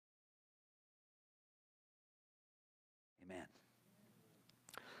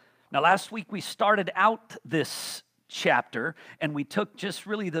Now, last week we started out this chapter, and we took just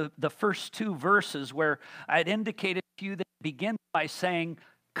really the first two verses where I had indicated to you that it begins by saying,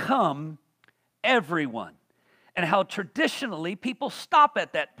 "Come, everyone," and how traditionally people stop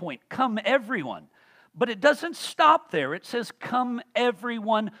at that point, "Come, everyone." But it doesn't stop there. It says, "Come,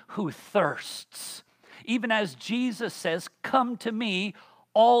 everyone who thirsts." Even as Jesus says, "Come to me,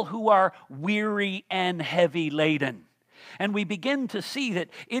 all who are weary and heavy laden." And we begin to see that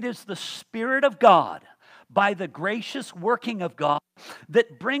it is the Spirit of God, by the gracious working of God,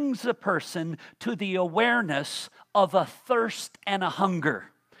 that brings a person to the awareness of a thirst and a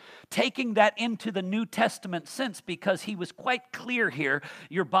hunger. Taking that into the New Testament sense, because he was quite clear here,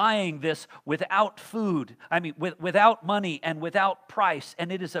 you're buying this without food, without money and without price,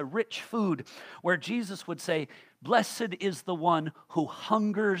 and it is a rich food, where Jesus would say, "Blessed is the one who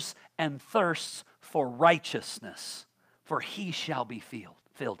hungers and thirsts for righteousness, for he shall be filled."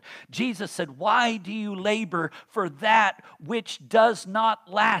 Jesus said, "Why do you labor for that which does not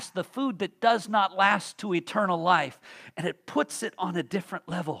last, the food that does not last to eternal life?" And it puts it on a different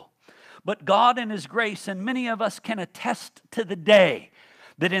level. But God in His grace, and many of us can attest to the day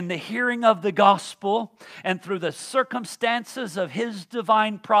that in the hearing of the gospel and through the circumstances of His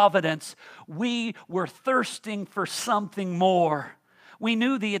divine providence, we were thirsting for something more. We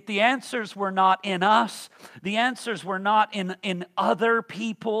knew that the answers were not in us. The answers were not in other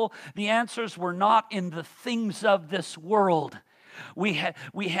people. The answers were not in the things of this world. We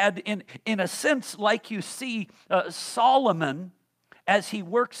had in a sense, like you see Solomon, as he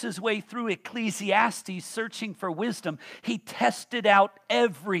works his way through Ecclesiastes searching for wisdom, he tested out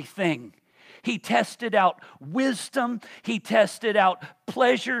everything. He tested out wisdom. He tested out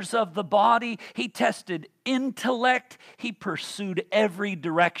pleasures of the body. He tested intellect. He pursued every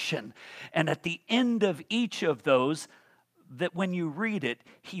direction. And at the end of each of those, that when you read it,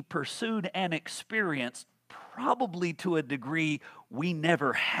 he pursued and experienced probably to a degree we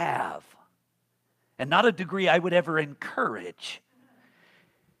never have. And not a degree I would ever encourage.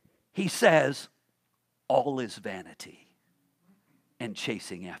 He says, "All is vanity and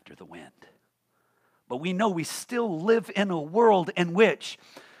chasing after the wind." But we know we still live in a world in which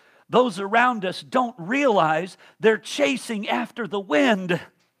those around us don't realize they're chasing after the wind.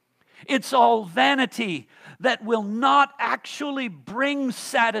 It's all vanity that will not actually bring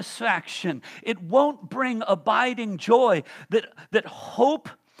satisfaction. It won't bring abiding joy. That hope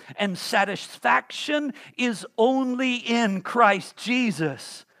and satisfaction is only in Christ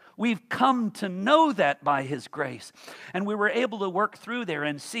Jesus. We've come to know that by His grace. And we were able to work through there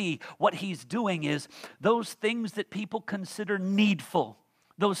and see what He's doing is those things that people consider needful,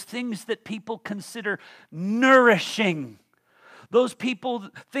 those things that people consider nourishing,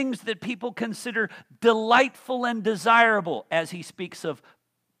 things that people consider delightful and desirable, as He speaks of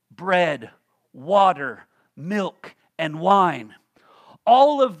bread, water, milk, and wine.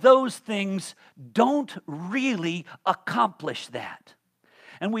 All of those things don't really accomplish that.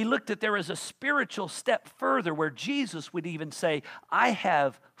 And we looked at there as a spiritual step further where Jesus would even say, "I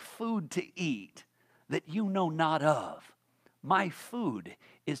have food to eat that you know not of. My food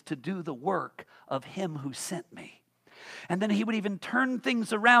is to do the work of Him who sent me." And then He would even turn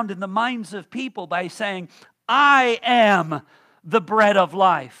things around in the minds of people by saying, "I am the bread of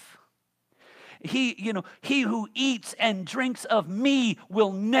life. He who eats and drinks of me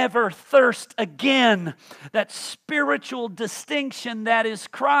will never thirst again." That spiritual distinction that is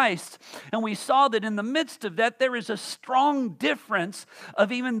Christ. And we saw that in the midst of that, there is a strong difference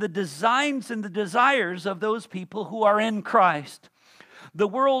of even the designs and the desires of those people who are in Christ. The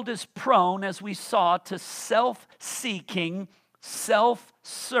world is prone, as we saw, to self-seeking,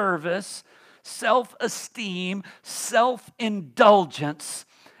 self-service, self-esteem, self-indulgence.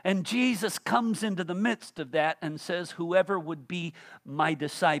 And Jesus comes into the midst of that and says, "Whoever would be my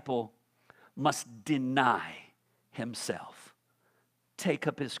disciple must deny himself, take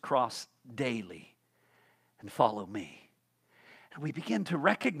up his cross daily, and follow me." And we begin to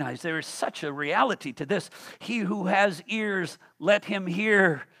recognize there is such a reality to this. He who has ears, let him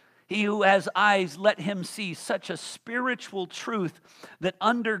hear. He who has eyes, let him see. Such a spiritual truth that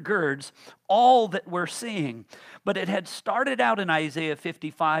undergirds all that we're seeing. But it had started out in Isaiah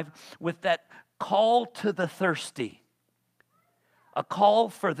 55 with that call to the thirsty, a call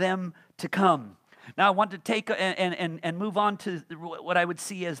for them to come. Now I want to take and move on to what I would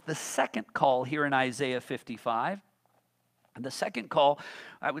see as the second call here in Isaiah 55. And the second call,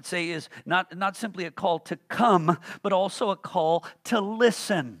 I would say, is not simply a call to come, but also a call to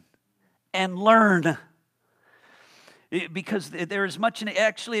listen and learn. Because there is much,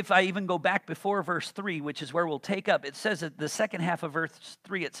 actually, if I even go back before verse 3, which is where we'll take up, it says at the second half of verse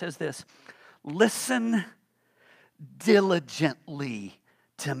 3, it says this: listen diligently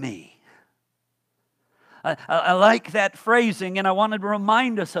to me. I like that phrasing, and I wanted to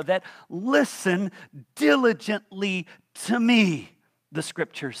remind us of that. Listen diligently to me, the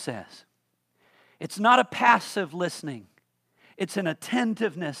Scripture says. It's not a passive listening. It's an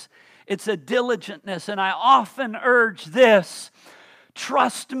attentiveness. It's a diligentness. And I often urge this: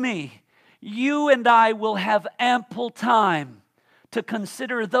 trust me, you and I will have ample time to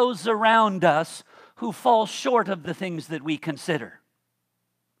consider those around us who fall short of the things that we consider.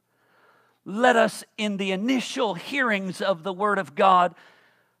 Let us, in the initial hearings of the Word of God,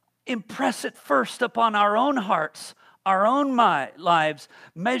 impress it first upon our own hearts, our own lives,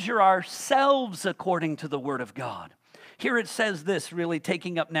 measure ourselves according to the Word of God. Here it says this, really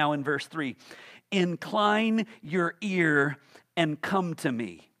taking up now in verse 3, incline your ear and come to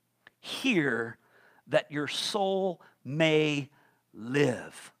me. Hear that your soul may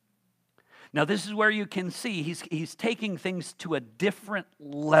live. Now this is where you can see he's taking things to a different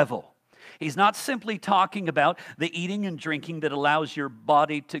level. He's not simply talking about the eating and drinking that allows your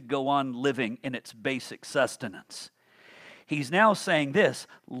body to go on living in its basic sustenance. He's now saying this: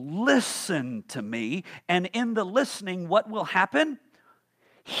 listen to me, and in the listening, what will happen?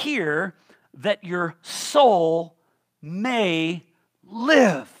 Hear that your soul may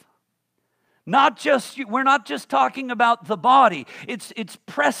live. We're not just talking about the body. It's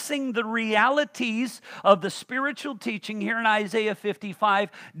pressing the realities of the spiritual teaching here in Isaiah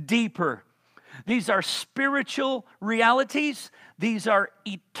 55 deeper. These are spiritual realities. These are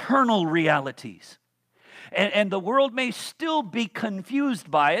eternal realities. And the world may still be confused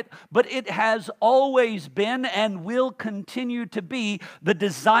by it, but it has always been and will continue to be the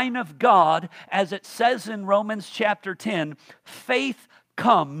design of God. As it says in Romans chapter 10, faith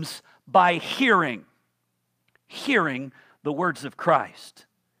comes by hearing the words of Christ.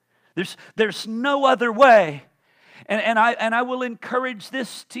 There's no other way. And I will encourage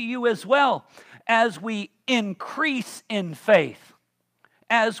this to you as well. As we increase in faith,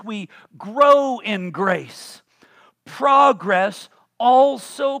 as we grow in grace, progress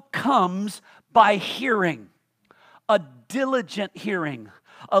also comes by hearing, a diligent hearing,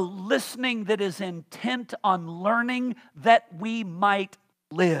 a listening that is intent on learning that we might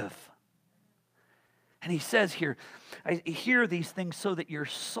live. And he says here, I hear these things so that your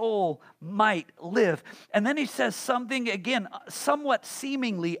soul might live. And then he says something, again, somewhat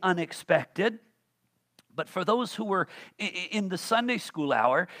seemingly unexpected. But for those who were in the Sunday school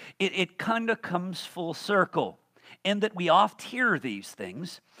hour, it kind of comes full circle in that we oft hear these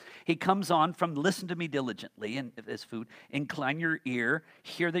things. He comes on from listen to me diligently, and this food, incline your ear,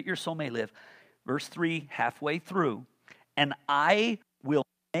 hear that your soul may live. Verse 3, halfway through, and I will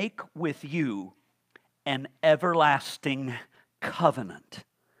make with you an everlasting covenant,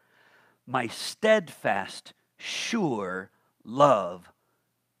 my steadfast, sure love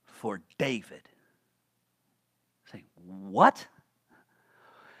for David. Say, what?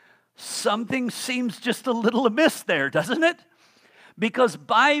 Something seems just a little amiss there, doesn't it? Because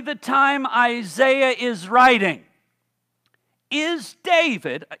by the time Isaiah is writing, is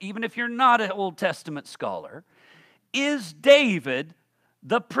David, even if you're not an Old Testament scholar, is David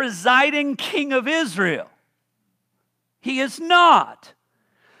the presiding king of Israel? He is not.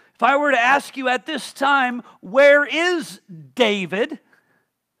 If I were to ask you at this time, where is David?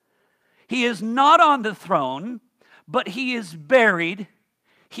 He is not on the throne, but he is buried,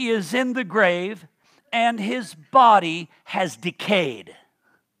 he is in the grave, and his body has decayed.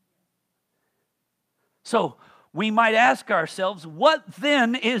 So we might ask ourselves, what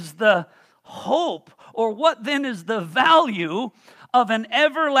then is the hope, or what then is the value of an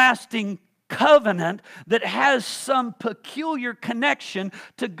everlasting covenant that has some peculiar connection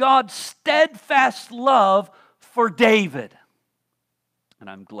to God's steadfast love for David? And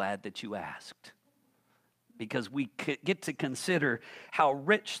I'm glad that you asked, because we get to consider how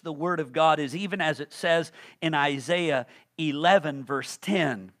rich the Word of God is, even as it says in Isaiah 11, verse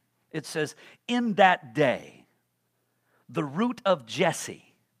 10. It says, in that day, the root of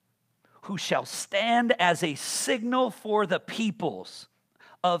Jesse, who shall stand as a signal for the peoples,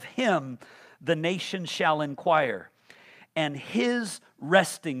 of him the nations shall inquire, and his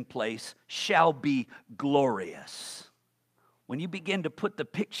resting place shall be glorious. When you begin to put the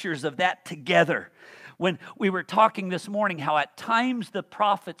pictures of that together, when we were talking this morning how at times the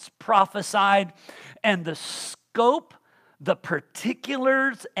prophets prophesied, and the scope, the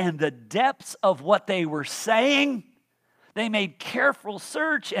particulars, and the depths of what they were saying, they made careful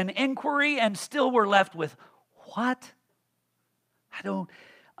search and inquiry and still were left with, what? I don't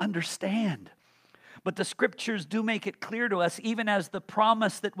understand. But the scriptures do make it clear to us, even as the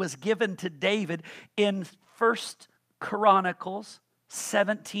promise that was given to David in 1 Chronicles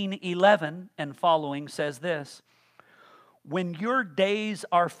 17:11 and following says this: when your days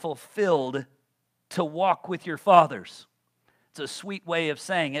are fulfilled to walk with your fathers. It's a sweet way of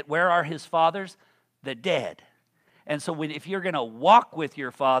saying it. Where are his fathers? The dead. And so if you're going to walk with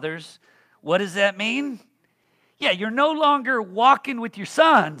your fathers, what does that mean? Yeah, you're no longer walking with your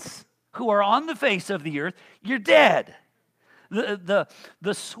sons who are on the face of the earth. You're dead. The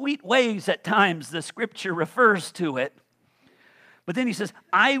sweet ways at times the scripture refers to it. But then he says,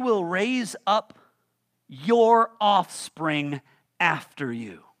 I will raise up your offspring after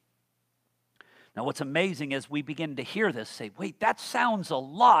you. Now, what's amazing as we begin to hear this, say, wait, that sounds a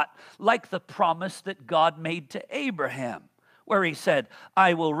lot like the promise that God made to Abraham, where he said,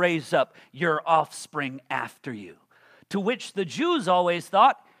 I will raise up your offspring after you. To which the Jews always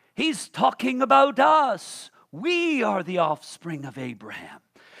thought, he's talking about us. We are the offspring of Abraham.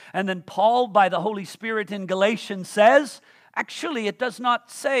 And then Paul, by the Holy Spirit in Galatians, says, actually, it does not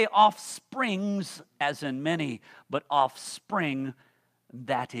say offsprings, as in many, but offspring,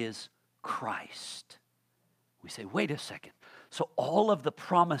 that is Christ. We say, wait a second. So all of the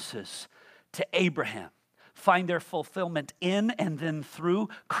promises to Abraham find their fulfillment in and then through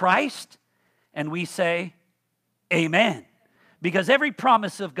Christ? And we say, amen. Because every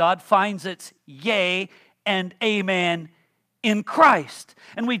promise of God finds its yea and amen in Christ.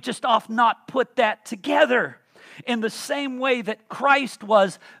 And we've just often not put that together. In the same way that Christ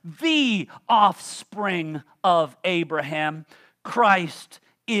was the offspring of Abraham, Christ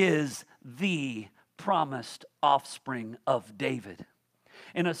is the promised offspring of David.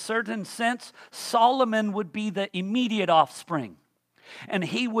 In a certain sense, Solomon would be the immediate offspring. And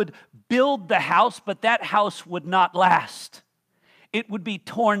he would build the house, but that house would not last. It would be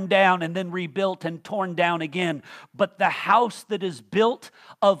torn down and then rebuilt and torn down again. But the house that is built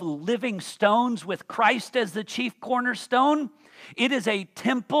of living stones with Christ as the chief cornerstone, it is a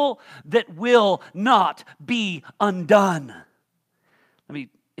temple that will not be undone. Let me,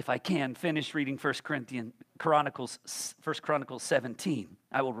 if I can, finish reading 1 Chronicles 17.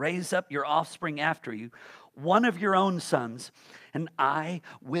 I will raise up your offspring after you, one of your own sons, and I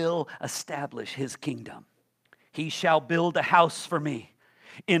will establish his kingdom. He shall build a house for me.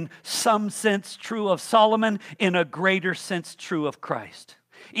 In some sense true of Solomon, in a greater sense true of Christ.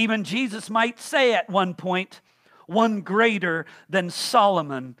 Even Jesus might say at one point, one greater than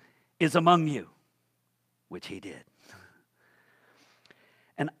Solomon is among you, which he did.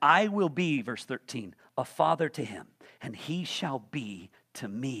 And I will be, verse 13, a father to him, and he shall be to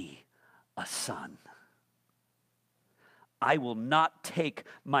me a son. I will not take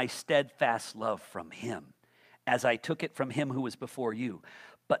my steadfast love from him, as I took it from him who was before you.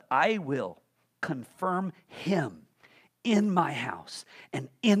 But I will confirm him in my house and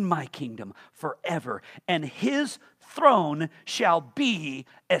in my kingdom forever, and his throne shall be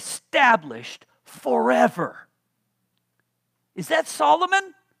established forever. Is that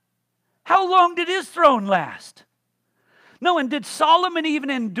Solomon? How long did his throne last? No, and did Solomon even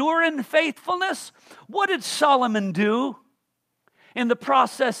endure in faithfulness? What did Solomon do? In the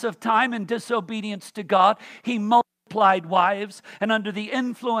process of time and disobedience to God, he multiplied wives, and under the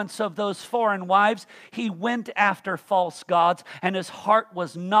influence of those foreign wives, he went after false gods, and his heart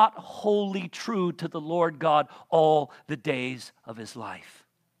was not wholly true to the Lord God all the days of his life.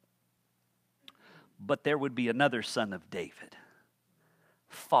 But there would be another son of David,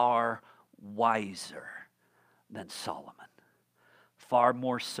 far wiser than Solomon. Far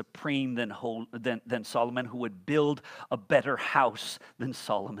more supreme than Solomon, who would build a better house than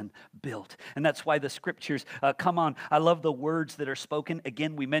Solomon built. And that's why the scriptures come on. I love the words that are spoken.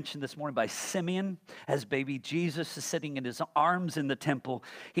 Again, we mentioned this morning by Simeon as baby Jesus is sitting in his arms in the temple.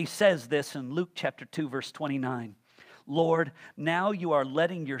 He says this in Luke chapter 2, verse 29. Lord, now you are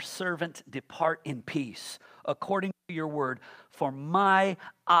letting your servant depart in peace, according to your word, for my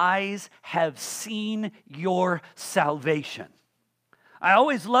eyes have seen your salvation. I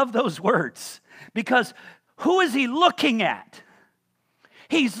always love those words, because who is he looking at?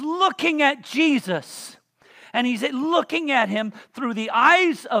 He's looking at Jesus, and he's looking at him through the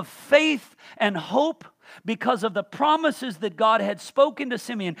eyes of faith and hope because of the promises that God had spoken to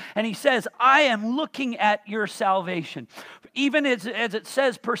Simeon. And he says, I am looking at your salvation. Even as it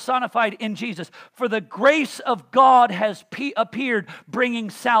says personified in Jesus, for the grace of God has appeared, bringing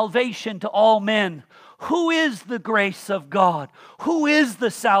salvation to all men. Who is the grace of God? Who is the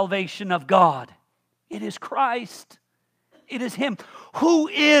salvation of God? It is Christ. It is him. Who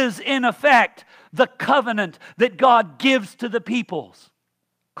is, in effect, the covenant that God gives to the peoples?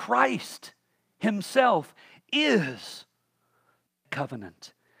 Christ himself is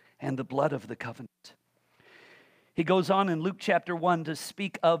covenant and the blood of the covenant. He goes on in Luke chapter 1 to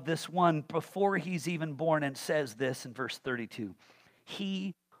speak of this one before he's even born and says this in verse 32.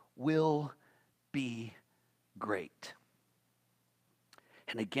 He will be great.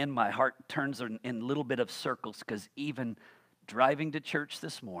 And again, my heart turns in a little bit of circles because even driving to church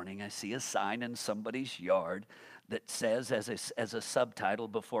this morning, I see a sign in somebody's yard that says as a subtitle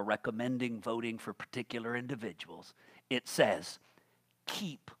before recommending voting for particular individuals, it says,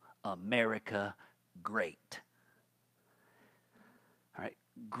 "Keep America Great." All right,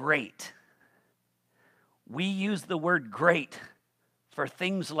 great. We use the word great for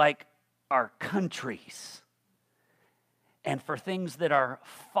things like our countries and for things that are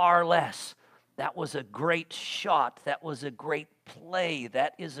far less. That was a great shot. That was a great play.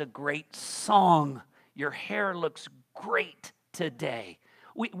 That is a great song. Your hair looks great today.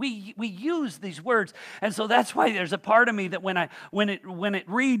 We use these words, and so that's why there's a part of me that when it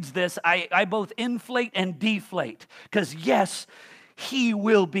reads this, I both inflate and deflate. Because yes, he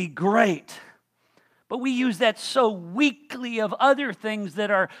will be great. But we use that so weakly of other things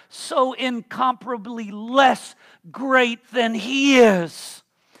that are so incomparably less great than he is.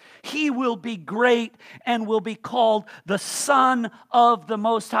 He will be great and will be called the Son of the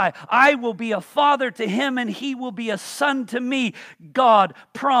Most High. I will be a father to him and he will be a son to me. God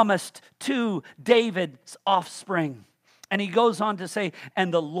promised to David's offspring. And he goes on to say,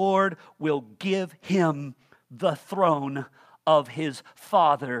 and the Lord will give him the throne of his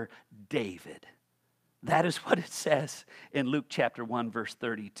father David. That is what it says in Luke chapter 1, verse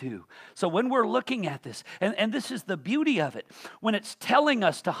 32. So when we're looking at this, and this is the beauty of it, when it's telling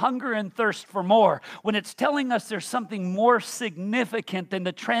us to hunger and thirst for more, when it's telling us there's something more significant than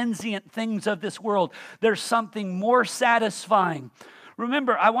the transient things of this world, there's something more satisfying.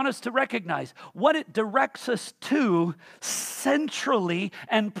 Remember, I want us to recognize what it directs us to centrally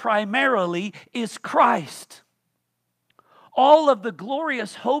and primarily is Christ. All of the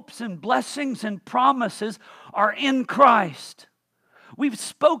glorious hopes and blessings and promises are in Christ. We've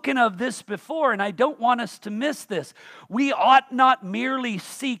spoken of this before, and I don't want us to miss this. We ought not merely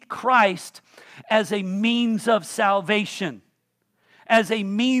seek Christ as a means of salvation, as a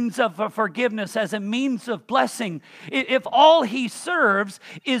means of forgiveness, as a means of blessing. If all he serves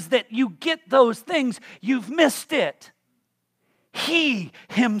is that you get those things, you've missed it. He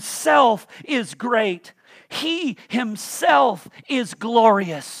himself is great. He himself is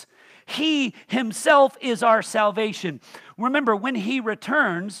glorious. He himself is our salvation. Remember, when he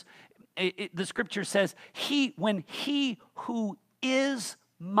returns, the scripture says, when he who is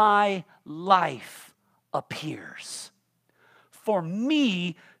my life appears. For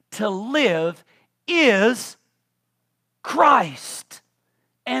me to live is Christ,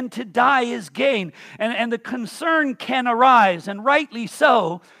 and to die is gain. And the concern can arise, and rightly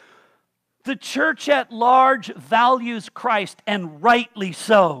so. The church at large values Christ, and rightly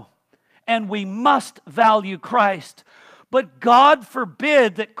so. And we must value Christ. But God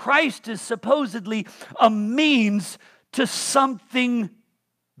forbid that Christ is supposedly a means to something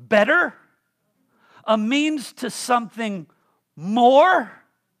better, a means to something more.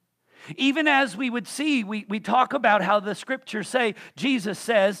 Even as we would see, we talk about how the scriptures say, Jesus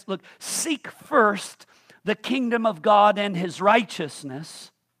says, look, seek first the kingdom of God and his righteousness.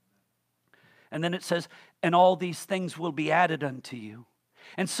 And then it says, and all these things will be added unto you.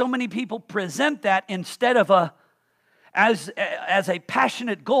 And so many people present that instead of as a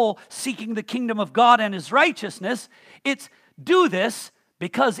passionate goal, seeking the kingdom of God and his righteousness. It's do this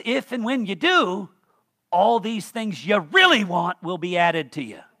because if and when you do, all these things you really want will be added to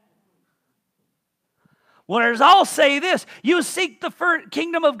you. Whereas I'll say this, you seek the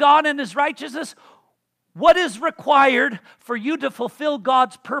kingdom of God and his righteousness. What is required for you to fulfill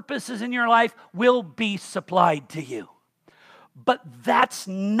God's purposes in your life will be supplied to you. But that's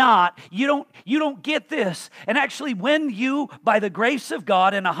not, you don't get this. And actually, when you, by the grace of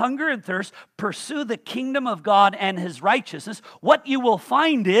God and a hunger and thirst, pursue the kingdom of God and his righteousness, what you will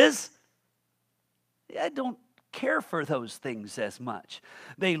find is, I don't care for those things as much.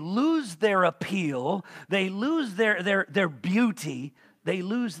 They lose their appeal, they lose their beauty, they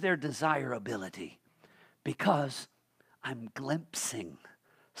lose their desirability. Because I'm glimpsing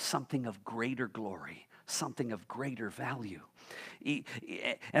something of greater glory, something of greater value.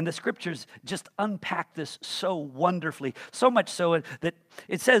 And the scriptures just unpack this so wonderfully, so much so that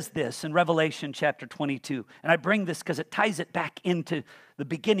it says this in Revelation chapter 22. And I bring this because it ties it back into the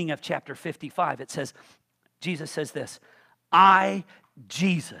beginning of chapter 55. It says, Jesus says this, I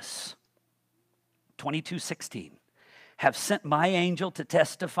Jesus, 22:16, have sent my angel to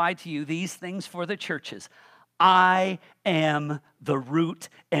testify to you these things for the churches. I am the root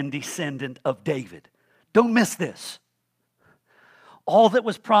and descendant of David. Don't miss this. All that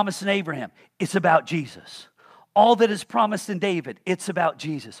was promised in Abraham, it's about Jesus. All that is promised in David, it's about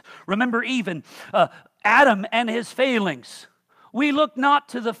Jesus. Remember even Adam and his failings. We look not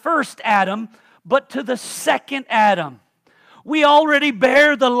to the first Adam, but to the second Adam. We already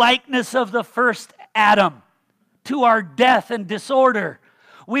bear the likeness of the first Adam to our death and disorder.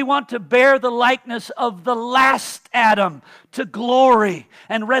 We want to bear the likeness of the last Adam to glory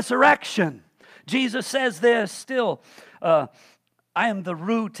and resurrection. Jesus says this still, I am the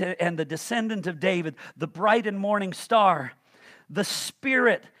root and the descendant of David, the bright and morning star. The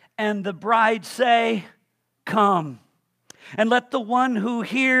Spirit and the bride say, come. And let the one who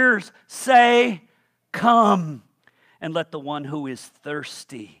hears say, come. And let the one who is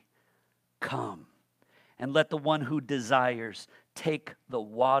thirsty come. And let the one who desires take the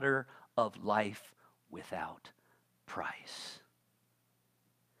water of life without price.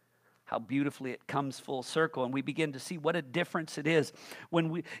 How beautifully it comes full circle, and we begin to see what a difference it is when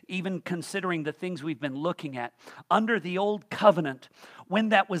we, even considering the things we've been looking at, under the old covenant, when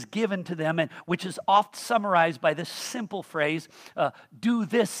that was given to them, and which is oft summarized by this simple phrase, do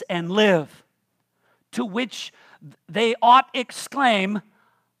this and live, to which they ought exclaim,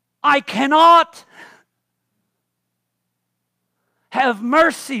 I cannot. Have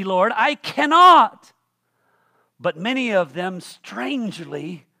mercy, Lord, I cannot. But many of them,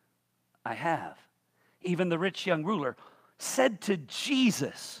 strangely, I have. Even the rich young ruler said to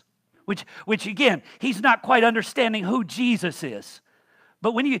Jesus, which again, he's not quite understanding who Jesus is.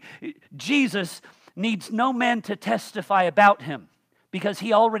 But Jesus needs no man to testify about him because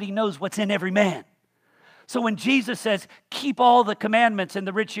he already knows what's in every man. So when Jesus says, keep all the commandments, and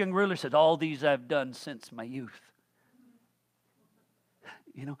the rich young ruler said, all these I've done since my youth.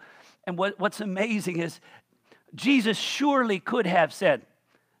 You know, and what's amazing is Jesus surely could have said,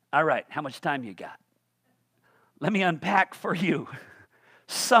 all right, how much time you got? Let me unpack for you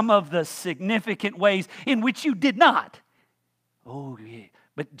some of the significant ways in which you did not. Oh, yeah.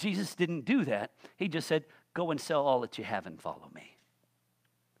 But Jesus didn't do that. He just said, go and sell all that you have and follow me.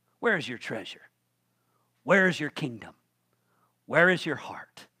 Where is your treasure? Where is your kingdom? Where is your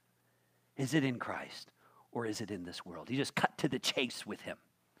heart? Is it in Christ or is it in this world? He just cut to the chase with him.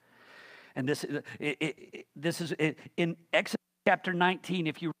 And this is in Exodus chapter 19,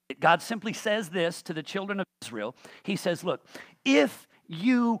 if you read it, God simply says this to the children of Israel. He says, look, if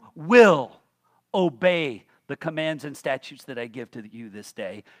you will obey the commands and statutes that I give to you this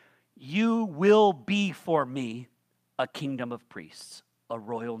day, you will be for me a kingdom of priests, a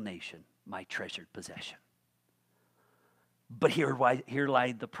royal nation, my treasured possession. But here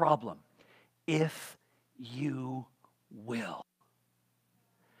lied the problem. If you will.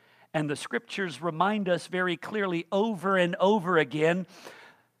 And the scriptures remind us very clearly over and over again,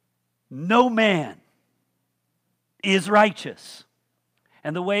 no man is righteous.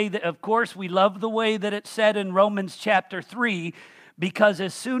 And the way that, of course, we love the way that it's said in Romans chapter 3, because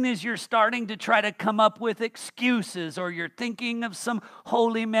as soon as you're starting to try to come up with excuses, or you're thinking of some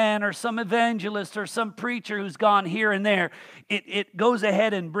holy man or some evangelist or some preacher who's gone here and there, it goes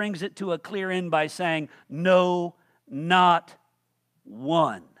ahead and brings it to a clear end by saying, no, not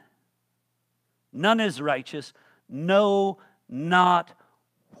one. None is righteous, no, not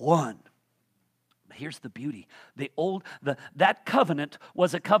one. But here's the beauty. That covenant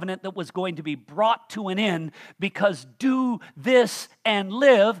was a covenant that was going to be brought to an end because do this and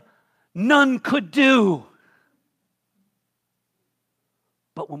live, none could do.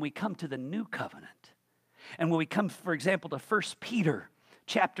 But when we come to the new covenant, and when we come, for example, to 1 Peter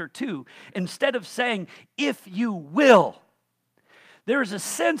chapter 2, instead of saying, if you will, there is a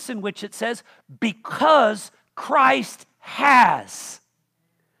sense in which it says, because Christ has.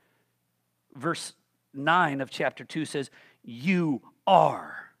 Verse 9 of chapter 2 says, you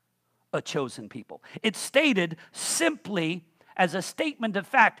are a chosen people. It's stated simply as a statement of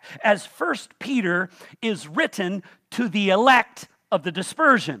fact, as 1 Peter is written to the elect of the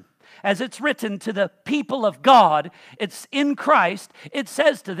dispersion. As it's written to the people of God, it's in Christ, it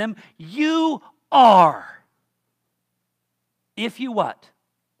says to them, you are. If you what?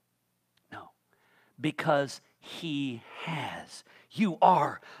 No. Because he has. You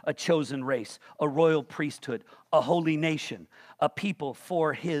are a chosen race, a royal priesthood, a holy nation, a people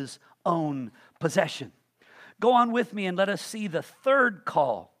for his own possession. Go on with me and let us see the third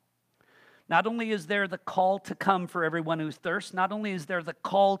call. Not only is there the call to come for everyone who's thirst, not only is there the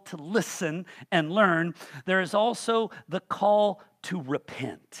call to listen and learn, there is also the call to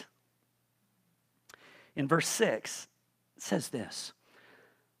repent. In verse 6, it says this,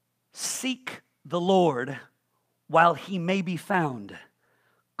 seek the Lord while he may be found.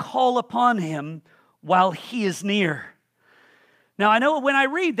 Call upon him while he is near. Now, I know when I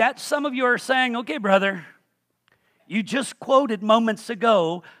read that, some of you are saying, okay, brother, you just quoted moments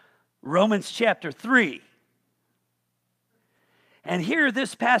ago Romans chapter 3. And here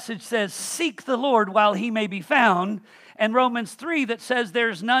this passage says, seek the Lord while he may be found. And Romans 3 that says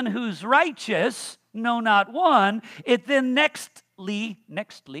there's none who's righteous, no, not one. It then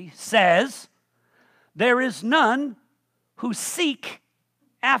nextly says, there is none who seek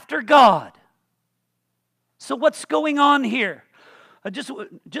after God. So what's going on here? I just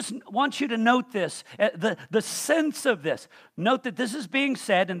want you to note this, the sense of this. Note that this is being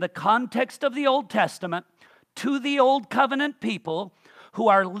said in the context of the Old Testament to the Old Covenant people who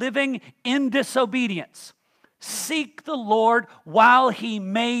are living in disobedience. Seek the Lord while he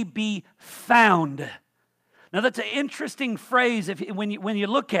may be found. Now that's an interesting phrase when you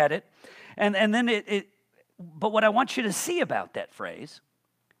look at it, and then but what I want you to see about that phrase,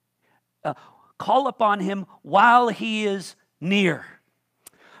 call upon him while he is near.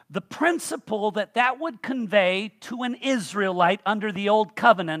 The principle that would convey to an Israelite under the Old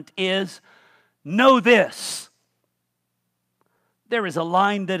Covenant is, know this, there is a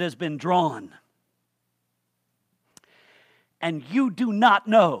line that has been drawn, and you do not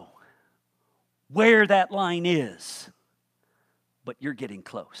know where that line is, but you're getting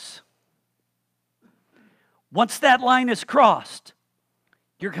close. Once that line is crossed,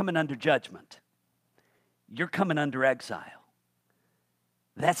 you're coming under judgment. You're coming under exile.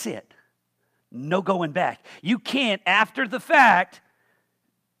 That's it. No going back. You can't, after the fact,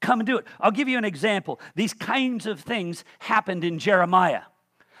 come and do it. I'll give you an example. These kinds of things happened in Jeremiah.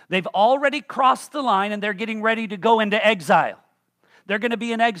 They've already crossed the line and they're getting ready to go into exile. They're going to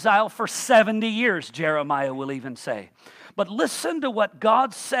be in exile for 70 years, Jeremiah will even say. But listen to what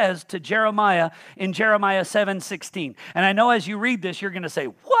God says to Jeremiah in Jeremiah 7:16. And I know as you read this, you're going to say,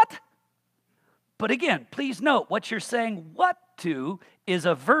 what? But again, please note, what you're saying what to is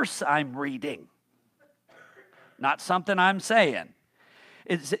a verse I'm reading, not something I'm saying.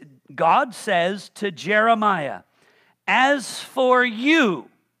 God says to Jeremiah, as for you,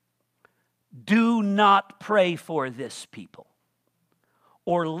 do not pray for this people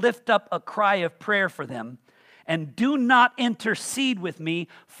or lift up a cry of prayer for them, and do not intercede with me,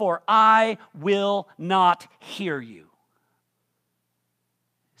 for I will not hear you.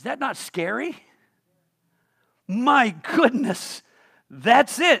 Is that not scary? My goodness,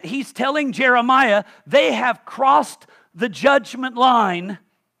 that's it. He's telling Jeremiah, they have crossed the judgment line.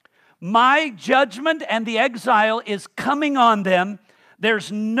 My judgment and the exile is coming on them.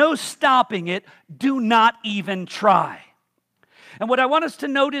 There's no stopping it. Do not even try. And what I want us to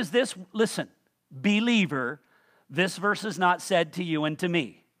note is this. Listen, believer, this verse is not said to you and to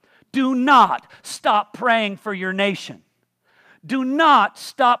me. Do not stop praying for your nation. Do not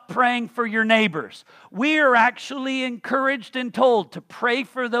stop praying for your neighbors. We are actually encouraged and told to pray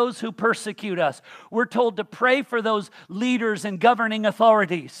for those who persecute us. We're told to pray for those leaders and governing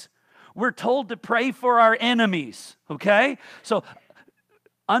authorities. We're told to pray for our enemies, okay? So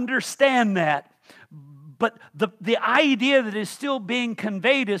understand that. But the idea that is still being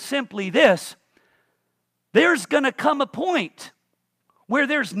conveyed is simply this. There's going to come a point where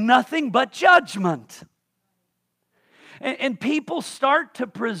there's nothing but judgment. And people start to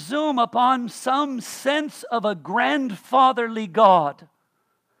presume upon some sense of a grandfatherly God,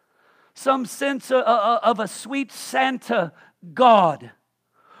 some sense of a sweet Santa God,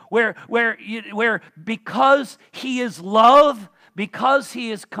 where because He is love, because He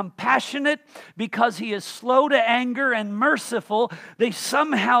is compassionate, because He is slow to anger and merciful, they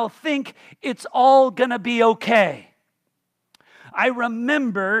somehow think it's all going to be okay. I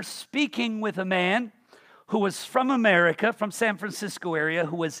remember speaking with a man who was from America, from San Francisco area,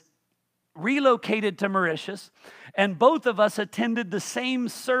 who was relocated to Mauritius, and both of us attended the same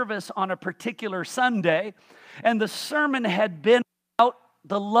service on a particular Sunday, and the sermon had been about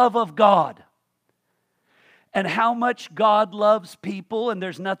the love of God and how much God loves people, and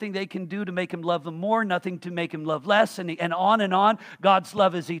there's nothing they can do to make Him love them more, nothing to make Him love less, and on and on. God's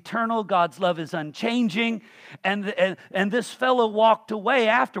love is eternal. God's love is unchanging. And this fellow walked away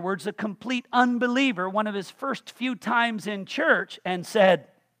afterwards, a complete unbeliever, one of his first few times in church, and said,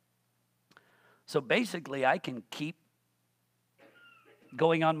 so basically I can keep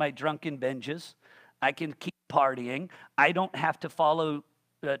going on my drunken binges. I can keep partying. I don't have to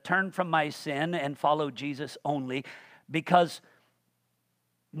turn from my sin and follow Jesus only, because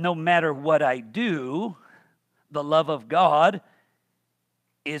no matter what I do, the love of God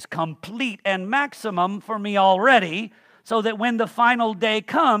is complete and maximum for me already, so that when the final day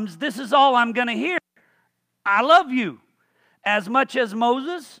comes, this is all I'm going to hear. I love you. As much as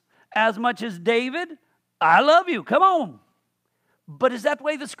Moses, as much as David, I love you. Come on. But is that the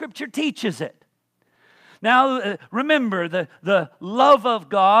way the Scripture teaches it? Now, remember, the love of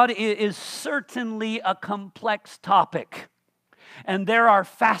God is certainly a complex topic. And there are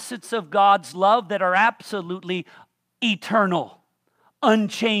facets of God's love that are absolutely eternal,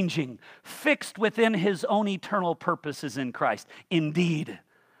 unchanging, fixed within His own eternal purposes in Christ. Indeed.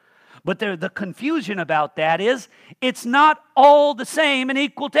 But the confusion about that is it's not all the same and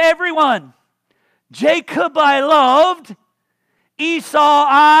equal to everyone. Jacob I loved, Esau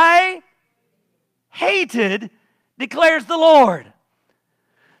I hated, declares the Lord.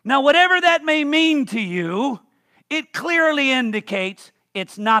 Now, whatever that may mean to you, it clearly indicates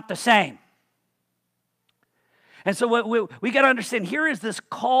it's not the same. And so what we got to understand, here is this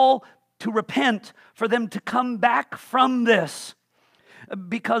call to repent, for them to come back from this,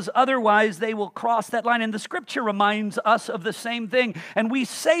 because otherwise they will cross that line. And the Scripture reminds us of the same thing. And we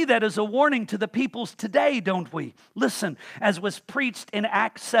say that as a warning to the peoples today, don't we? Listen, as was preached in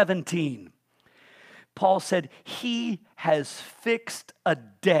Acts 17. Paul said, He has fixed a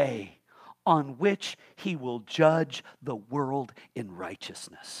day on which He will judge the world in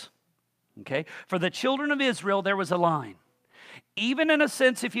righteousness. Okay? For the children of Israel, there was a line. Even in a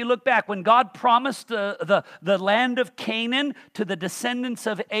sense, if you look back, when God promised the land of Canaan to the descendants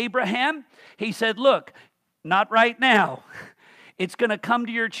of Abraham, He said, look, not right now. It's going to come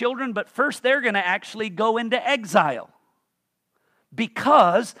to your children, but first they're going to actually go into exile.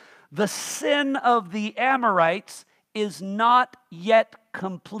 Because the sin of the Amorites is not yet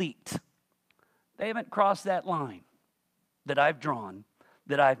complete. They haven't crossed that line that I've drawn,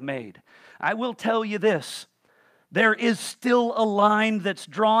 that I've made. I will tell you this. There is still a line that's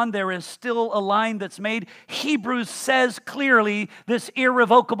drawn. There is still a line that's made. Hebrews says clearly this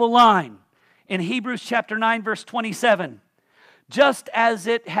irrevocable line. In Hebrews chapter 9, verse 27. Just as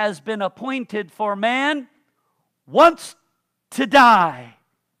it has been appointed for man once to die.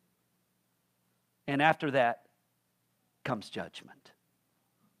 And after that comes judgment.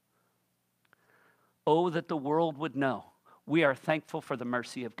 Oh, that the world would know. We are thankful for the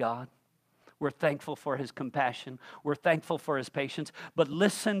mercy of God. We're thankful for His compassion. We're thankful for His patience. But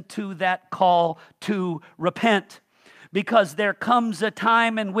listen to that call to repent. Because there comes a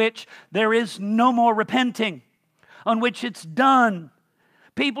time in which there is no more repenting. On which it's done.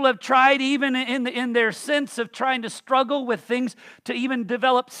 People have tried, even in their sense of trying to struggle with things, to even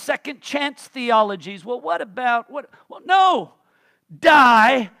develop second chance theologies. Well, what about, well, no.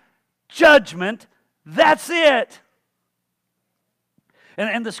 Die, judgment, that's it.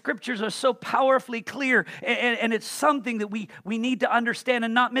 And the Scriptures are so powerfully clear, and it's something that we need to understand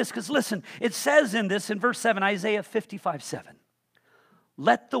and not miss. Because listen, it says in verse 7, Isaiah 55:7,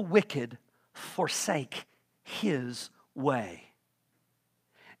 let the wicked forsake his way,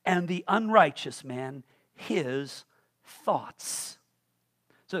 and the unrighteous man his thoughts.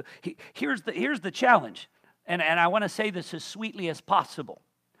 So here's the challenge, and I want to say this as sweetly as possible.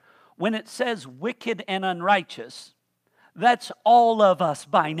 When it says wicked and unrighteous, that's all of us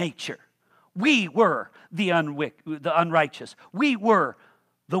by nature. We were the unrighteous. We were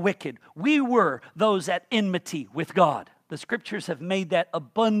the wicked. We were those at enmity with God. The Scriptures have made that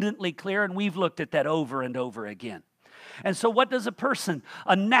abundantly clear, and we've looked at that over and over again. And so what does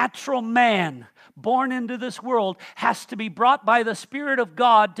a natural man born into this world, has to be brought by the Spirit of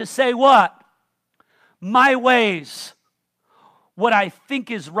God to say what? My ways. What I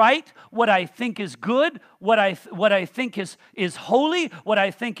think is right, what I think is good, what I think is holy, what I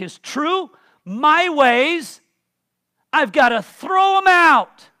think is true, my ways, I've got to throw them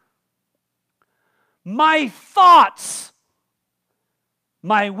out. My thoughts,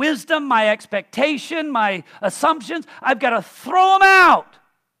 my wisdom, my expectation, my assumptions, I've got to throw them out.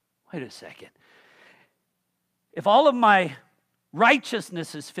 Wait a second. If all of my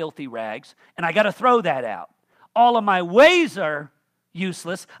righteousness is filthy rags, and I got to throw that out, all of my ways are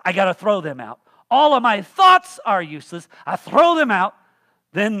useless, I got to throw them out. All of my thoughts are useless, I throw them out.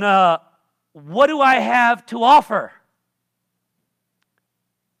 Then what do I have to offer?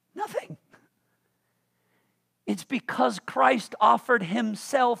 Nothing. It's because Christ offered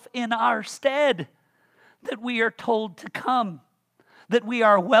Himself in our stead that we are told to come, that we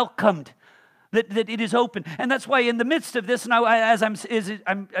are welcomed, that it is open. And that's why in the midst of this, and as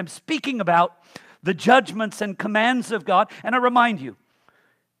I'm speaking about the judgments and commands of God. And I remind you,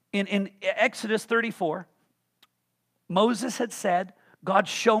 in Exodus 34, Moses had said, God,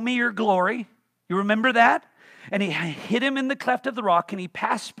 show me your glory. You remember that? And he hid him in the cleft of the rock, and he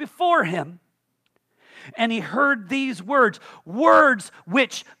passed before him. And he heard these words, words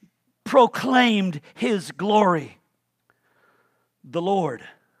which proclaimed his glory. The Lord,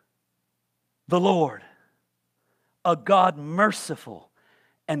 a God merciful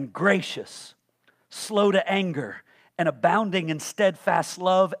and gracious, slow to anger, and abounding in steadfast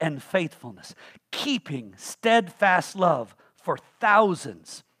love and faithfulness, keeping steadfast love for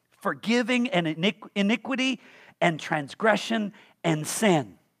thousands, forgiving an iniquity and transgression and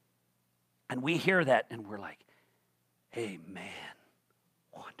sin. And we hear that and we're like, amen,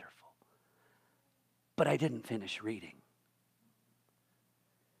 wonderful. But I didn't finish reading.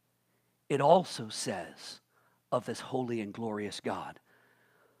 It also says of this holy and glorious God,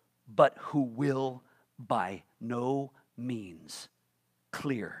 but who will by no means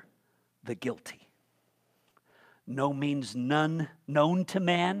clear the guilty. No means none known to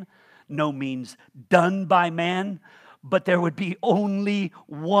man, no means done by man, but there would be only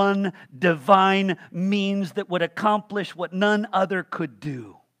one divine means that would accomplish what none other could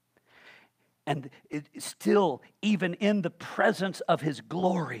do. And it still, even in the presence of his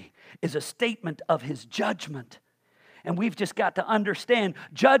glory, is a statement of his judgment. And we've just got to understand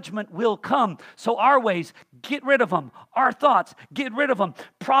judgment will come. So our ways, get rid of them. Our thoughts, get rid of them.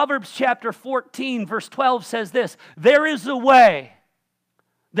 Proverbs chapter 14, verse 12 says this, there is a way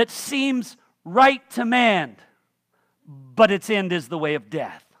that seems right to man, but its end is the way of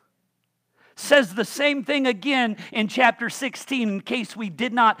death. Says the same thing again in chapter 16, in case we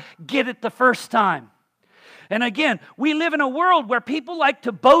did not get it the first time. And again, we live in a world where people like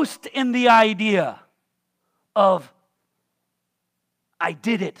to boast in the idea of, I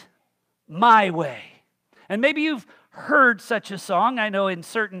did it my way. And maybe you've heard such a song. I know in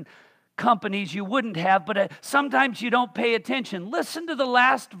certain companies you wouldn't have, but sometimes you don't pay attention. Listen to the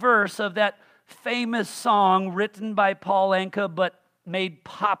last verse of that famous song written by Paul Anka, but made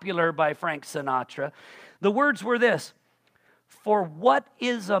popular by Frank Sinatra. The words were this, for what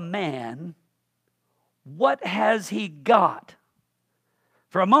is a man? What has he got?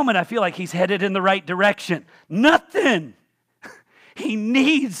 For a moment, I feel like he's headed in the right direction. Nothing. He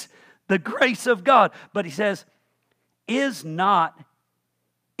needs the grace of God. But he says, if not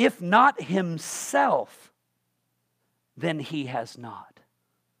himself, then he has not.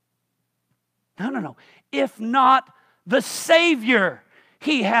 No. If not the Savior,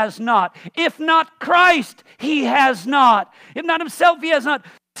 he has not. If not Christ, he has not. If not himself, he has not.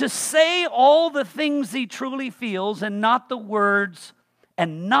 To say all the things he truly feels and not the words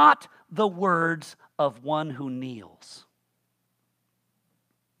of one who kneels.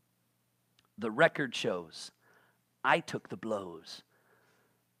 The record shows I took the blows,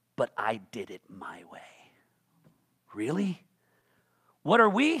 but I did it my way. Really? What are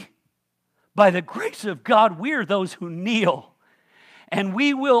we? By the grace of God, we're those who kneel. And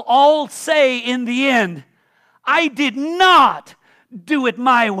we will all say in the end, I did not do it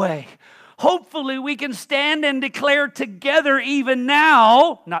my way. Hopefully we can stand and declare together even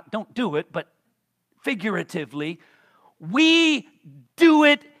now, don't do it, but figuratively, we do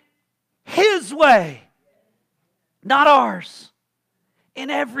it his way, not ours. In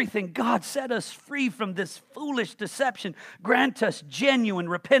everything, God set us free from this foolish deception. Grant us genuine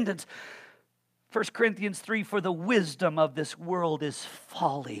repentance. 1 Corinthians 3, for the wisdom of this world is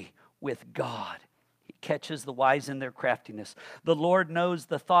folly with God. He catches the wise in their craftiness. The Lord knows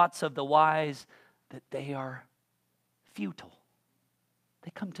the thoughts of the wise, that they are futile.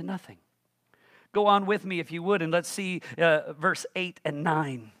 They come to nothing. Go on with me if you would, and let's see verse 8 and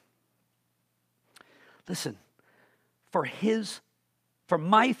 9. Listen, for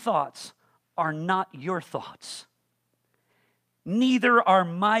my thoughts are not your thoughts, neither are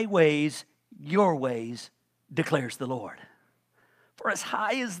my ways your ways, declares the Lord. For as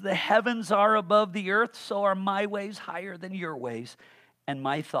high as the heavens are above the earth, so are my ways higher than your ways, and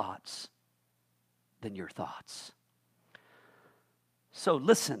my thoughts than your thoughts. So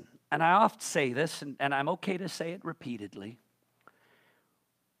listen, and I often say this, and I'm okay to say it repeatedly.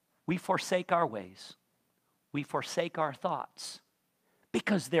 We forsake our ways. We forsake our thoughts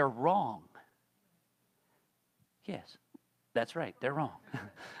because they're wrong. Yes, that's right, they're wrong.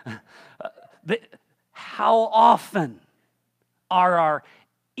 How often are our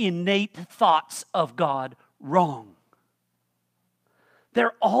innate thoughts of God wrong?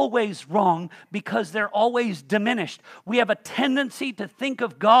 They're always wrong because they're always diminished. We have a tendency to think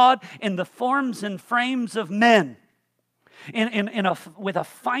of God in the forms and frames of men. with a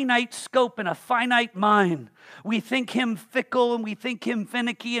finite scope and a finite mind. We think him fickle and we think him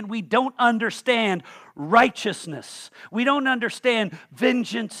finicky, and we don't understand righteousness. We don't understand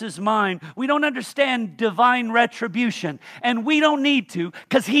vengeance is mine. We don't understand divine retribution. And we don't need to,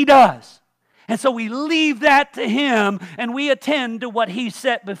 because he does. And so we leave that to him and we attend to what he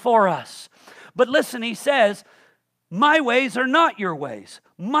set before us. But listen, he says, my ways are not your ways.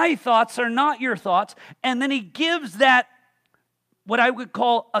 My thoughts are not your thoughts. And then he gives that, what I would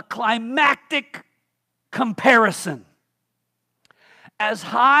call a climactic comparison. As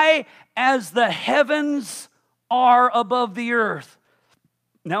high as the heavens are above the earth.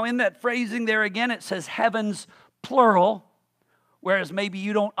 Now in that phrasing there again, it says heavens plural, whereas maybe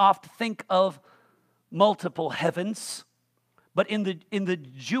you don't often think of multiple heavens. But in the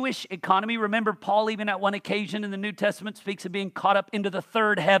Jewish economy, remember Paul even at one occasion in the New Testament speaks of being caught up into the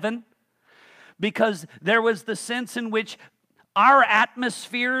third heaven, because there was the sense in which our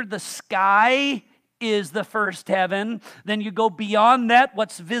atmosphere, the sky, is the first heaven. Then you go beyond that,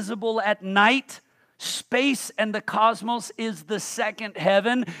 what's visible at night, space and the cosmos is the second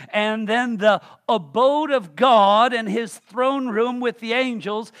heaven. And then the abode of God and his throne room with the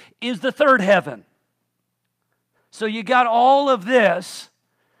angels is the third heaven. So you got all of this.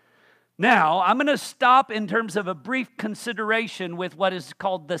 Now, I'm going to stop in terms of a brief consideration with what is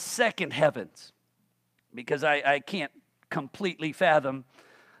called the second heavens, because I can't completely fathom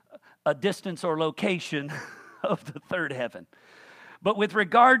a distance or location of the third heaven. But with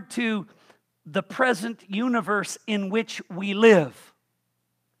regard to the present universe in which we live,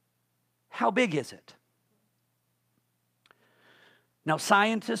 how big is it? Now,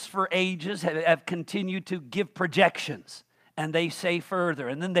 scientists for ages have continued to give projections, and they say further,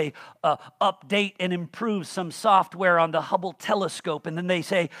 and then they update and improve some software on the Hubble telescope, and then they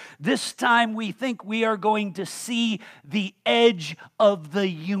say, this time we think we are going to see the edge of the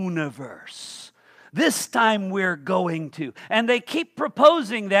universe. This time we're going to. And they keep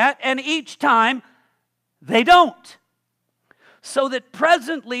proposing that, and each time they don't. So that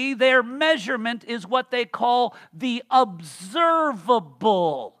presently their measurement is what they call the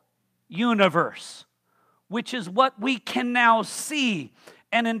observable universe, which is what we can now see.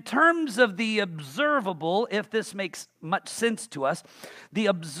 And in terms of the observable, if this makes much sense to us, the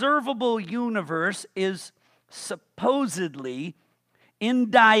observable universe is supposedly in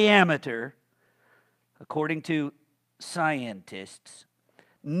diameter, according to scientists,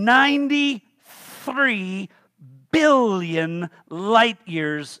 93 billion light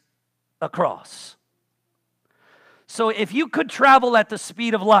years across. So if you could travel at the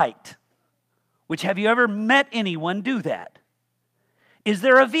speed of light, which have you ever met anyone do that? Is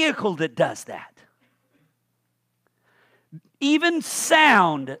there a vehicle that does that? Even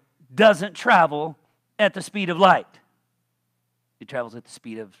sound doesn't travel at the speed of light. It travels at the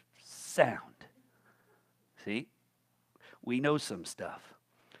speed of sound. See? We know some stuff.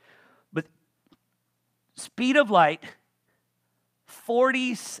 But speed of light,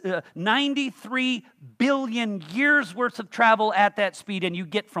 93 billion years worth of travel at that speed, and you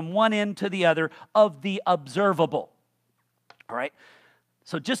get from one end to the other of the observable. All right?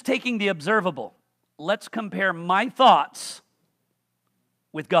 So just taking the observable, let's compare my thoughts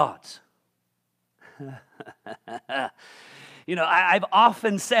with God's. You know, I've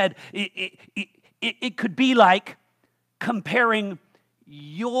often said it could be like comparing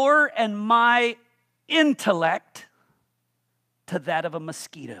your and my intellect to that of a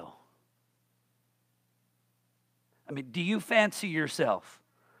mosquito. I mean, do you fancy yourself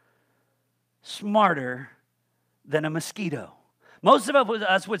smarter than a mosquito? Most of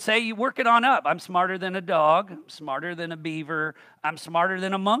us would say, you work it on up. I'm smarter than a dog. I'm smarter than a beaver. I'm smarter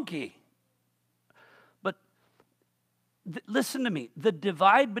than a monkey. But listen to me. The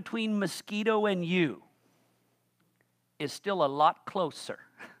divide between mosquito and you is still a lot closer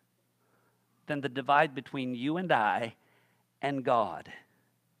than the divide between you and I and God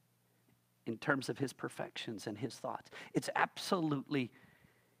in terms of his perfections and his thoughts. It's absolutely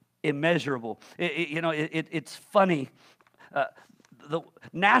immeasurable. It's funny.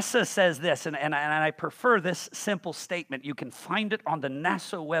 NASA says this, and I prefer this simple statement. You can find it on the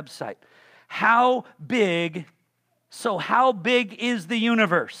NASA website. How big is the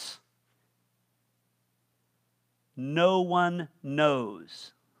universe? No one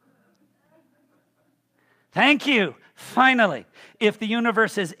knows. Thank you. Finally, if the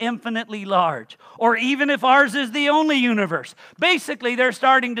universe is infinitely large, or even if ours is the only universe, basically they're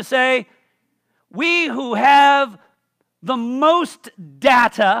starting to say, we who have the most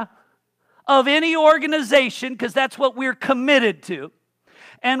data of any organization, because that's what we're committed to,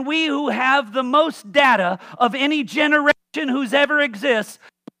 and we who have the most data of any generation who's ever exists.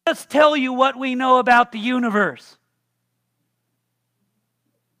 Let us tell you what we know about the universe.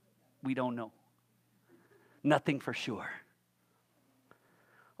 We don't know. Nothing for sure.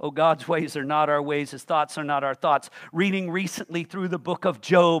 Oh, God's ways are not our ways. His thoughts are not our thoughts. Reading recently through the book of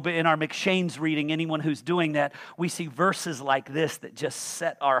Job in our McShane's reading, anyone who's doing that, we see verses like this that just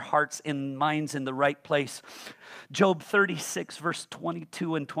set our hearts and minds in the right place. Job 36, verse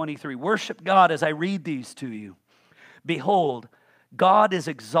 22 and 23. Worship God as I read these to you. Behold, God is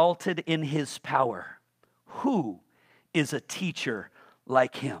exalted in his power. Who is a teacher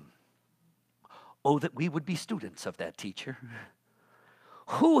like him? Oh, that we would be students of that teacher.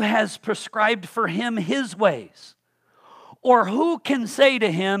 Who has prescribed for him his ways? Or who can say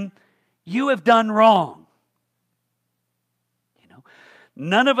to him, you have done wrong?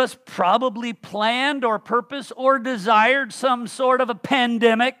 None of us probably planned or purposed or desired some sort of a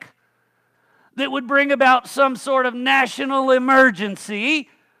pandemic that would bring about some sort of national emergency,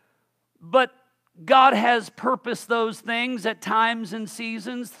 but God has purposed those things at times and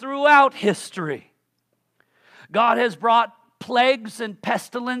seasons throughout history. God has brought plagues and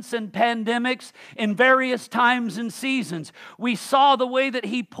pestilence and pandemics in various times and seasons. We saw the way that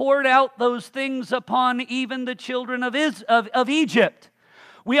he poured out those things upon even the children of Egypt.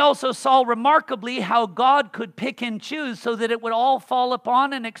 We also saw remarkably how God could pick and choose so that it would all fall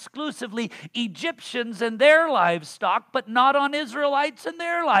upon and exclusively Egyptians and their livestock, but not on Israelites and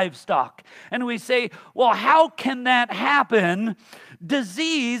their livestock. And we say, well, how can that happen?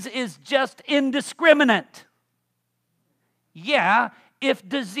 Disease is just indiscriminate. Yeah, if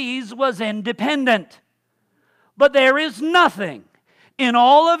disease was independent. But there is nothing in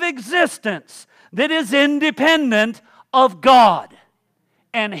all of existence that is independent of God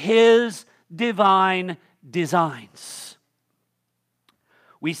and his divine designs.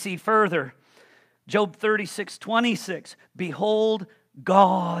 We see further, Job 36:26. Behold,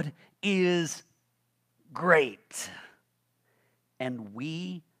 God is great, and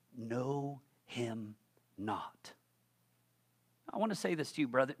we know him not. I want to say this to you,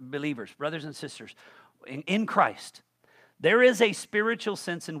 believers, brothers and sisters. In Christ, there is a spiritual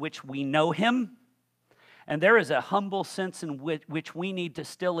sense in which we know him, and there is a humble sense in which we need to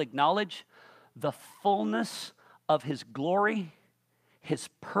still acknowledge the fullness of his glory, his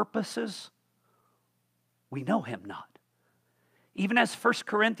purposes. We know him not. Even as 1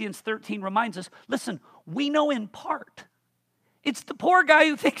 Corinthians 13 reminds us, listen, we know in part. It's the poor guy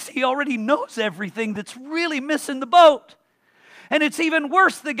who thinks he already knows everything that's really missing the boat. And it's even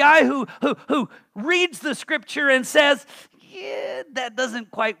worse, the guy who reads the scripture and says, yeah, that doesn't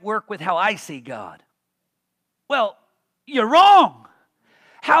quite work with how I see God. Well, you're wrong.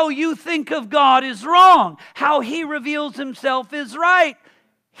 How you think of God is wrong. How he reveals himself is right.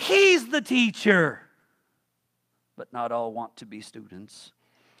 He's the teacher. But not all want to be students.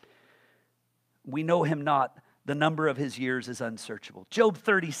 We know him not. The number of his years is unsearchable. Job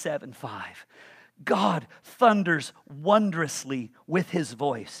 37:5. God thunders wondrously with his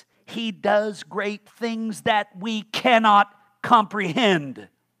voice. He does great things that we cannot comprehend.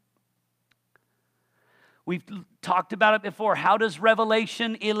 We've talked about it before. How does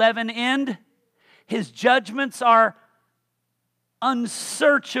Revelation 11 end? His judgments are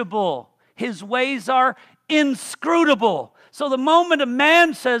unsearchable. His ways are inscrutable. So the moment a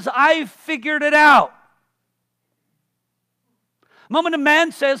man says, I've figured it out, the moment a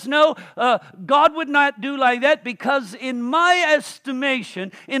man says, no, God would not do like that because in my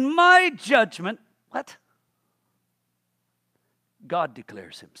estimation, in my judgment, what? God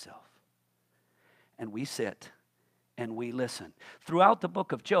declares himself. And we sit and we listen. Throughout the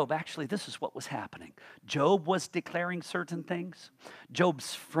book of Job, actually, this is what was happening. Job was declaring certain things.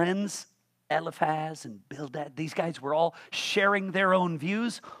 Job's friends, Eliphaz and Bildad, these guys were all sharing their own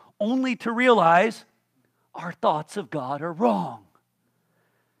views, only to realize our thoughts of God are wrong.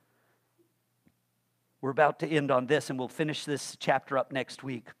 We're about to end on this, and we'll finish this chapter up next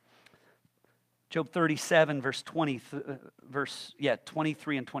week. Job 37, verse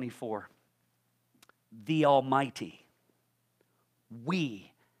 23 and 24. The Almighty,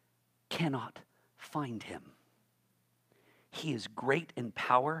 we cannot find him. He is great in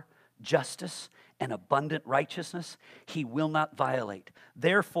power, justice, and abundant righteousness. He will not violate.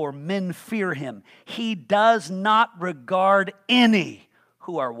 Therefore, men fear him. He does not regard any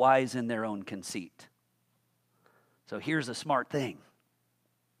who are wise in their own conceit. So here's a smart thing.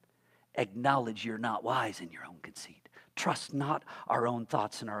 Acknowledge you're not wise in your own conceit. Trust not our own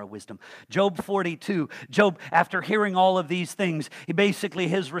thoughts and our wisdom. Job 42. Job, after hearing all of these things,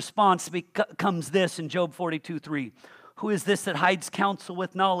 his response becomes this in Job 42:3. Who is this that hides counsel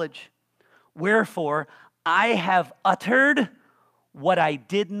with knowledge? Wherefore I have uttered what I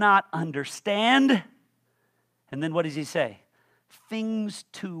did not understand. And then what does he say? Things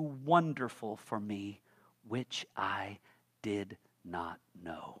too wonderful for me, which I did not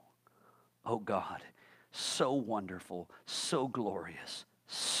know. Oh God, so wonderful, so glorious,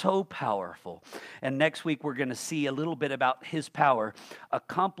 so powerful. And next week we're going to see a little bit about his power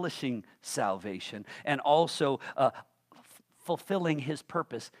accomplishing salvation and also fulfilling his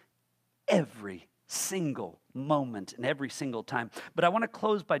purpose every single moment and every single time. But I want to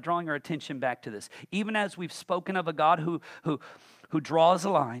close by drawing our attention back to this. Even as we've spoken of a God who draws a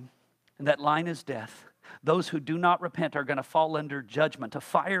line, and that line is death. Those who do not repent are going to fall under judgment, a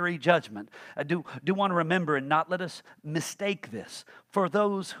fiery judgment. I do want to remember and not let us mistake this. For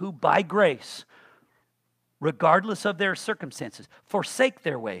those who by grace, regardless of their circumstances, forsake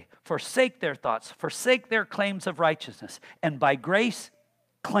their way, forsake their thoughts, forsake their claims of righteousness, and by grace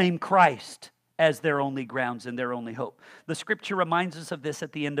claim Christ as their only grounds and their only hope. The scripture reminds us of this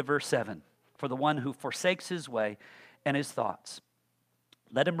at the end of verse 7. For the one who forsakes his way and his thoughts,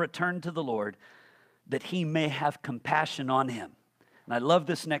 let him return to the Lord, that he may have compassion on him. And I love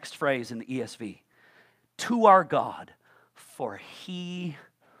this next phrase in the ESV. To our God, for he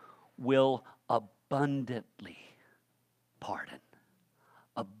will abundantly pardon.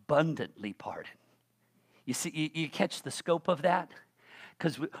 Abundantly pardon. You see, you catch the scope of that?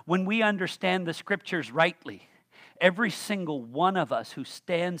 Because when we understand the scriptures rightly, every single one of us who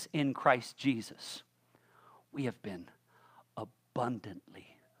stands in Christ Jesus, we have been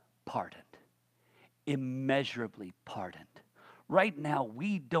abundantly pardoned. Immeasurably pardoned. Right now,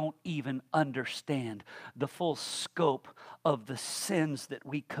 we don't even understand the full scope of the sins that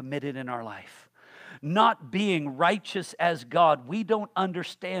we committed in our life. Not being righteous as God, we don't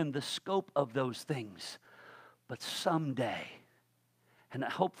understand the scope of those things. But someday, and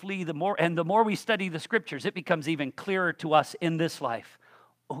hopefully the more we study the scriptures, it becomes even clearer to us in this life.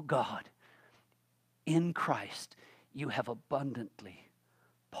 Oh God, in Christ, you have abundantly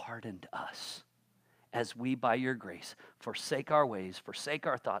pardoned us. As we, by your grace, forsake our ways, forsake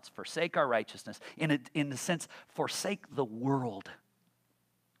our thoughts, forsake our righteousness, in the sense, forsake the world,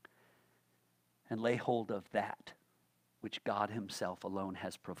 and lay hold of that which God himself alone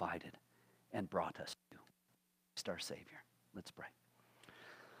has provided and brought us to. Christ our Savior. Let's pray.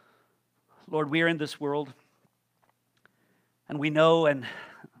 Lord, we are in this world, and we know and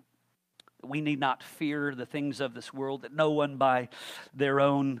we need not fear the things of this world, that no one by their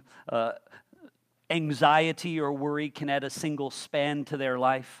own anxiety or worry can add a single span to their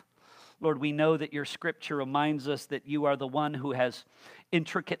life. Lord, we know that your scripture reminds us that you are the one who has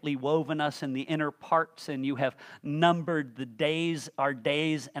intricately woven us in the inner parts, and you have numbered the days, our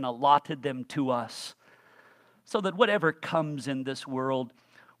days, and allotted them to us. So that whatever comes in this world,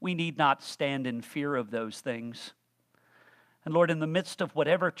 we need not stand in fear of those things. And Lord, in the midst of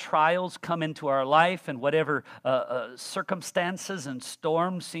whatever trials come into our life and whatever circumstances and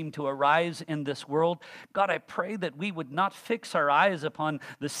storms seem to arise in this world, God, I pray that we would not fix our eyes upon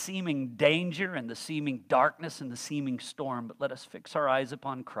the seeming danger and the seeming darkness and the seeming storm, but let us fix our eyes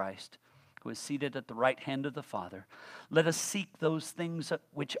upon Christ, who is seated at the right hand of the Father. Let us seek those things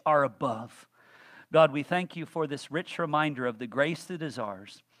which are above. God, we thank you for this rich reminder of the grace that is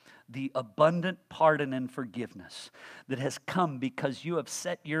ours, the abundant pardon and forgiveness that has come because you have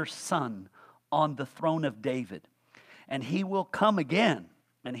set your Son on the throne of David. And he will come again,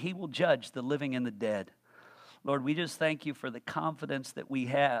 and he will judge the living and the dead. Lord, we just thank you for the confidence that we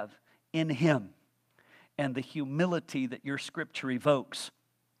have in him and the humility that your scripture evokes,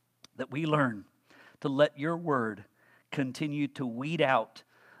 that we learn to let your word continue to weed out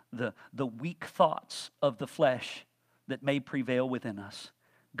the weak thoughts of the flesh that may prevail within us.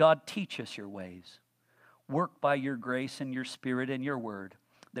 God, teach us your ways. Work by your grace and your spirit and your word,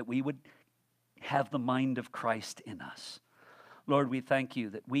 that we would have the mind of Christ in us. Lord, we thank you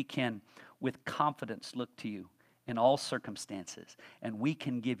that we can, with confidence, look to you in all circumstances, and we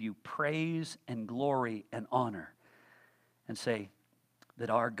can give you praise and glory and honor and say that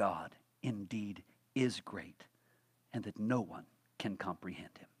our God indeed is great and that no one can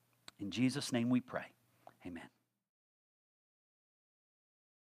comprehend him. In Jesus' name we pray. Amen.